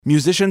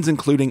Musicians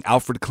including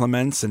Alfred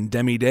Clements and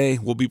Demi Day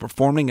will be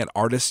performing at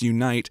Artists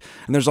Unite,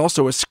 and there's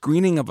also a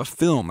screening of a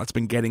film that's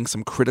been getting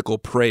some critical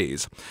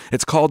praise.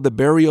 It's called The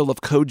Burial of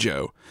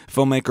Kojo.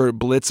 Filmmaker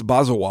Blitz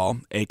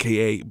Bazawal,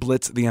 aka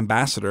Blitz the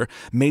Ambassador,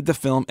 made the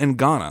film in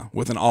Ghana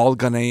with an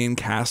all-Ghanaian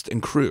cast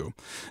and crew.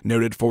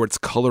 Noted for its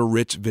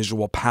color-rich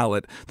visual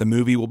palette, the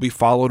movie will be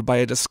followed by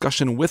a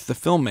discussion with the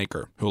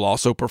filmmaker, who'll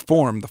also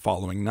perform the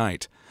following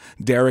night.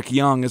 Derek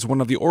Young is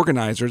one of the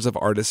organizers of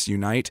Artists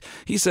Unite.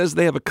 He says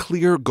they have a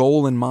clear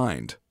goal in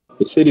mind.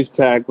 The city's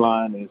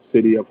tagline is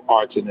City of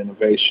Arts and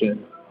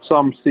Innovation.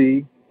 Some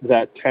see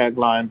that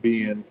tagline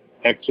being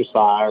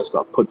exercised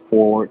or put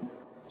forward.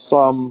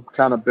 Some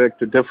kind of beg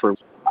to differ.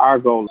 Our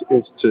goal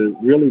is to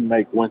really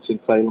make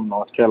Winston-Salem,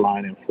 North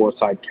Carolina, and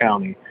Forsyth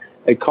County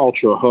a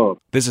cultural hub.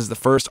 This is the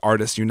first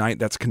Artists Unite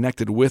that's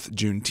connected with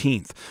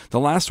Juneteenth. The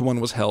last one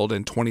was held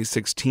in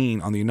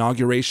 2016 on the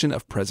inauguration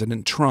of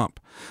President Trump.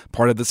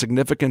 Part of the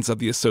significance of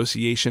the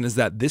association is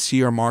that this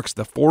year marks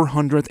the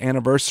 400th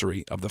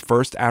anniversary of the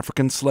first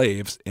African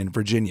slaves in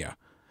Virginia.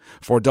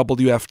 For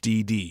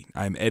WFDD,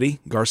 I'm Eddie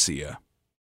Garcia.